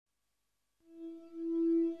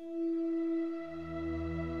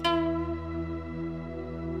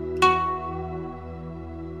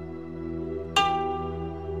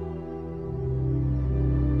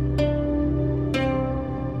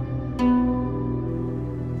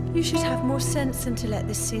You should have more sense than to let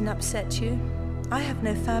this scene upset you. I have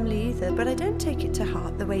no family either, but I don't take it to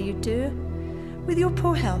heart the way you do. With your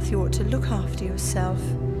poor health, you ought to look after yourself.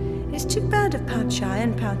 It's too bad of Pao Chai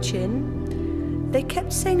and Pao Chin. They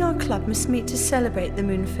kept saying our club must meet to celebrate the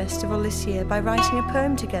Moon Festival this year by writing a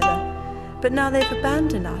poem together, but now they've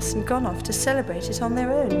abandoned us and gone off to celebrate it on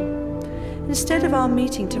their own. Instead of our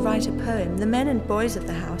meeting to write a poem, the men and boys of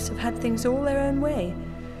the house have had things all their own way.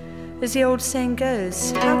 As the old saying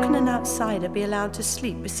goes, how can an outsider be allowed to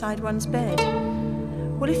sleep beside one's bed?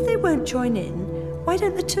 Well, if they won't join in, why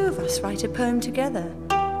don't the two of us write a poem together?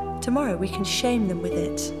 Tomorrow we can shame them with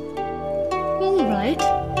it. All right,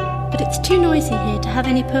 but it's too noisy here to have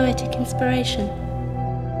any poetic inspiration.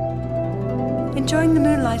 Enjoying the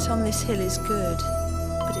moonlight on this hill is good,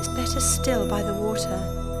 but it's better still by the water.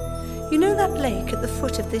 You know that lake at the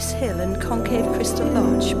foot of this hill and concave crystal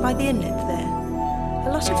lodge by the inlet there?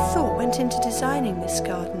 A lot of thought went into designing this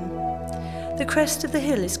garden. The crest of the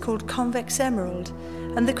hill is called Convex Emerald,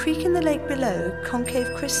 and the creek in the lake below,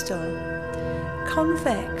 Concave Crystal.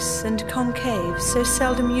 Convex and concave, so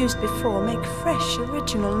seldom used before, make fresh,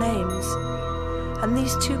 original names. And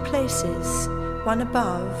these two places, one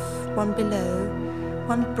above, one below,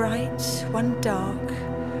 one bright, one dark,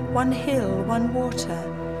 one hill, one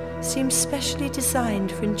water, seem specially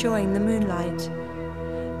designed for enjoying the moonlight.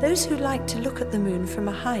 Those who like to look at the moon from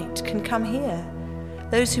a height can come here.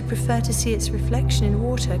 Those who prefer to see its reflection in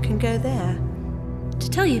water can go there. To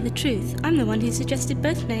tell you the truth, I'm the one who suggested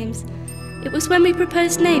both names. It was when we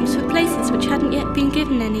proposed names for places which hadn't yet been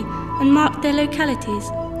given any and marked their localities.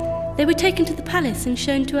 They were taken to the palace and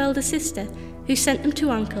shown to elder sister, who sent them to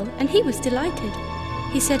uncle, and he was delighted.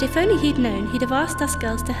 He said if only he'd known, he'd have asked us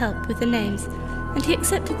girls to help with the names, and he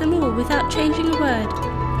accepted them all without changing a word.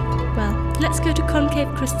 Well, let's go to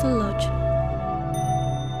Concave Crystal Lodge.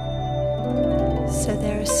 So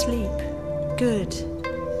they're asleep. Good.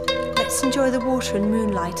 Let's enjoy the water and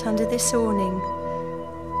moonlight under this awning.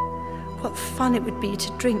 What fun it would be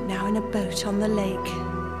to drink now in a boat on the lake.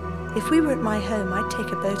 If we were at my home, I'd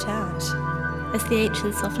take a boat out. As the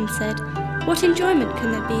ancients often said, what enjoyment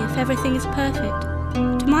can there be if everything is perfect?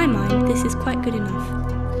 To my mind, this is quite good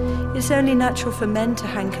enough. It's only natural for men to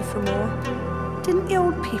hanker for more. Didn't the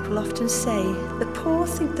old people often say, the poor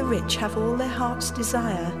think the rich have all their heart's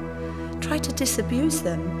desire? Try to disabuse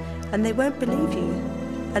them, and they won't believe you,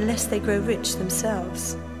 unless they grow rich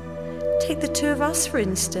themselves. Take the two of us, for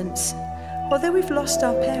instance. Although we've lost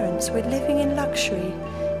our parents, we're living in luxury,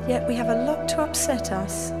 yet we have a lot to upset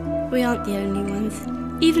us. We aren't the only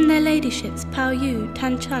ones. Even their ladyships, Pao Yu,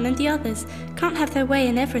 Tan Chun, and the others, can't have their way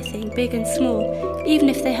in everything, big and small, even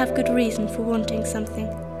if they have good reason for wanting something.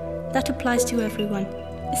 That applies to everyone,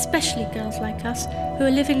 especially girls like us, who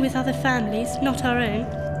are living with other families, not our own.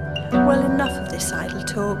 Well, enough of this idle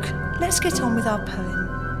talk. Let's get on with our poem.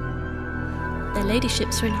 Their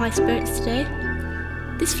ladyships are in high spirits today.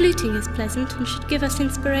 This fluting is pleasant and should give us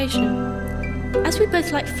inspiration. As we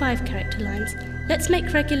both like 5 character lines, let's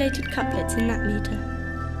make regulated couplets in that metre.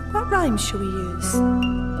 What rhymes shall we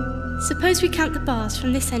use? Suppose we count the bars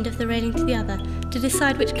from this end of the railing to the other to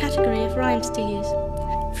decide which category of rhymes to use.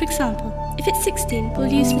 For example, if it's 16,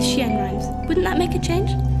 we'll use the Xian rhymes. Wouldn't that make a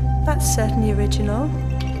change? That's certainly original.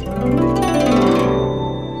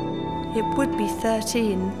 It would be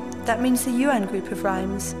 13. That means the Yuan group of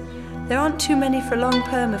rhymes. There aren't too many for a long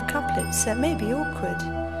poem of couplets. That may be awkward.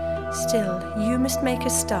 Still, you must make a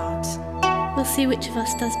start. We'll see which of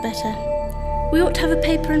us does better. We ought to have a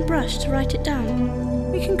paper and brush to write it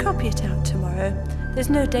down. We can copy it out tomorrow. There's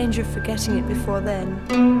no danger of forgetting it before then.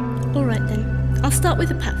 All right then. I'll start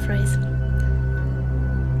with a pat phrase.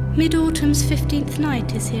 Mid-autumn's 15th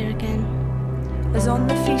night is here again. As on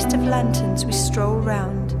the Feast of Lanterns we stroll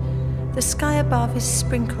round, the sky above is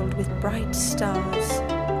sprinkled with bright stars.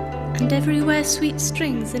 And everywhere sweet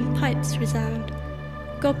strings and pipes resound.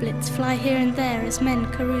 Goblets fly here and there as men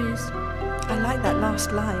carouse. I like that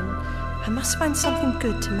last line. I must find something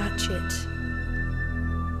good to match it.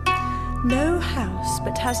 No house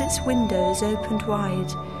but has its windows opened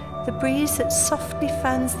wide. The breeze that softly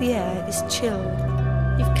fans the air is chill.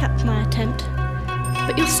 You've capped my attempt.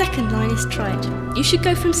 But your second line is trite. You should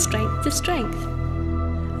go from strength to strength.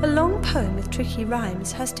 A long poem with tricky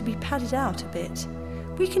rhymes has to be padded out a bit.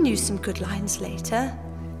 We can use some good lines later.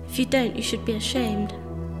 If you don't, you should be ashamed.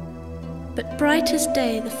 But bright as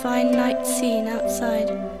day the fine night scene outside,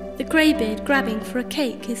 the greybeard grabbing for a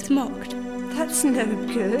cake is mocked. That's no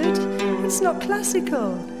good. It's not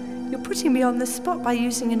classical. You're putting me on the spot by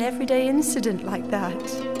using an everyday incident like that.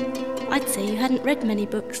 I'd say you hadn't read many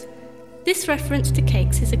books. This reference to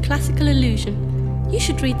cakes is a classical allusion. You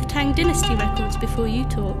should read the Tang Dynasty records before you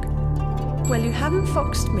talk. Well, you haven't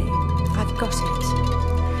foxed me. I've got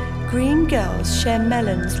it. Green girls share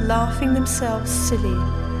melons, laughing themselves silly.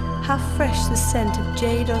 How fresh the scent of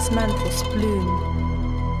jade osmanthus bloom.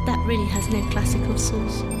 That really has no classical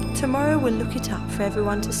source. Tomorrow we'll look it up for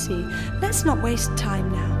everyone to see. Let's not waste time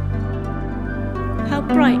now. How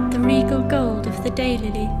bright the regal gold of the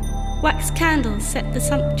daylily. Wax candles set the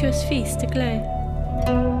sumptuous feast aglow.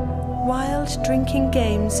 Wild drinking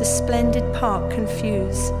games a splendid park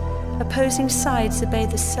confuse. Opposing sides obey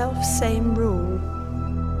the self-same rule.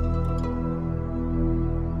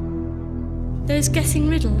 Those guessing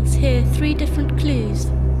riddles hear 3 different clues.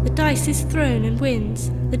 The dice is thrown and wins,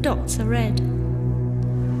 the dots are red.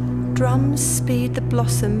 Drums speed the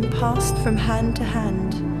blossom passed from hand to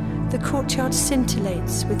hand. The courtyard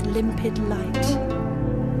scintillates with limpid light.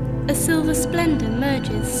 A silver splendour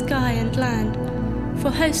merges sky and land. For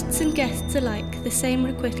hosts and guests alike the same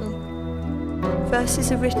requital.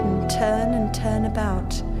 Verses are written turn and turn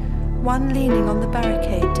about. One leaning on the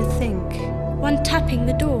barricade to think. One tapping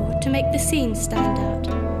the door to make the scene stand out,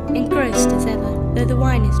 engrossed as ever, though the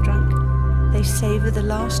wine is drunk. They savour the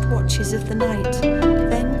last watches of the night.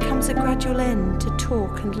 Then comes a gradual end to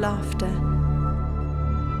talk and laughter.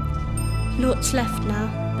 Naught's left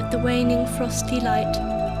now, but the waning frosty light.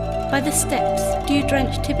 By the steps,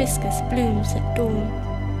 dew-drenched hibiscus blooms at dawn.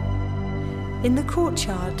 In the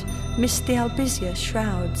courtyard, mist the albizia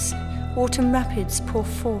shrouds. Autumn rapids pour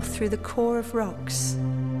forth through the core of rocks.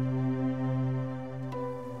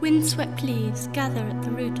 Wind-swept leaves gather at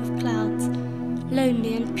the root of clouds,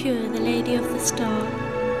 lonely and pure the Lady of the Star.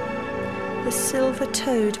 The silver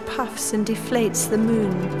toad puffs and deflates the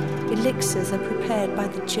moon. Elixirs are prepared by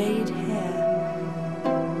the jade hair.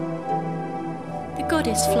 The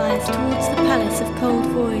goddess flies towards the palace of cold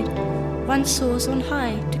void. One soars on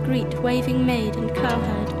high to greet waving maid and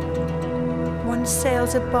cowherd. One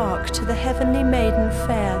sails a bark to the heavenly maiden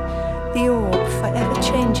fair. The orb forever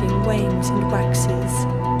changing wanes and waxes.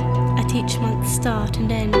 At each month's start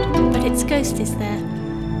and end, but its ghost is there.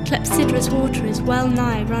 Clepsydra's water is well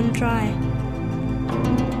nigh run dry.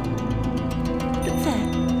 Look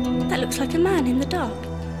there, that looks like a man in the dark.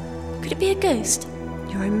 Could it be a ghost?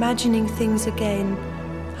 You're imagining things again.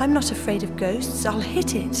 I'm not afraid of ghosts, I'll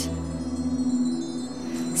hit it.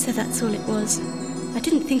 So that's all it was. I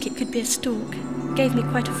didn't think it could be a stalk. It gave me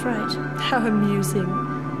quite a fright. How amusing.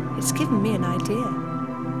 It's given me an idea.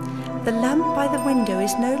 The lamp by the window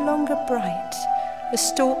is no longer bright. A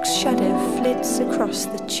stalk's shadow flits across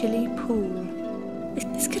the chilly pool.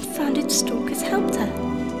 This confounded stalk has helped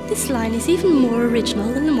her. This line is even more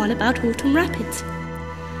original than the one about Autumn Rapids.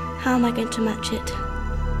 How am I going to match it?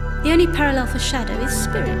 The only parallel for shadow is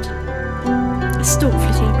spirit. A stalk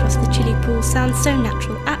flitting across the chilly pool sounds so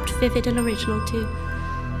natural, apt, vivid and original too.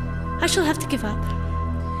 I shall have to give up.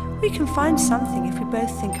 We can find something if we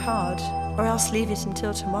both think hard, or else leave it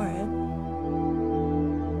until tomorrow.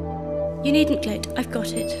 You needn't gloat, I've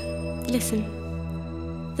got it. Listen.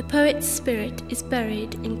 The poet's spirit is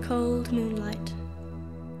buried in cold moonlight.